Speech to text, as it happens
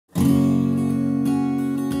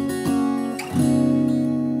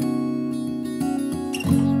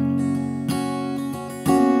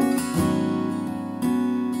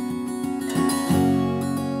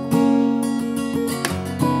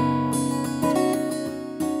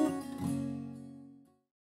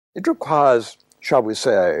It requires, shall we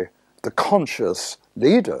say, the conscious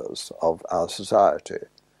leaders of our society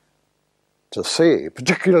to see,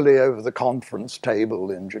 particularly over the conference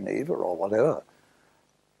table in Geneva or whatever,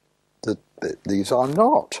 that these are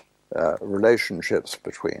not relationships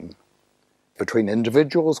between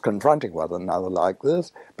individuals confronting one another like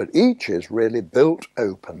this, but each is really built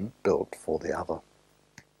open, built for the other.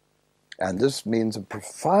 And this means a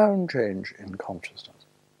profound change in consciousness.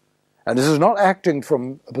 And this is not acting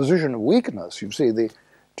from a position of weakness. You see,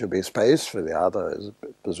 to be space for the other is a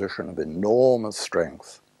position of enormous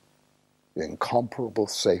strength. The incomparable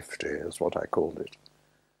safety is what I called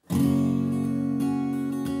it.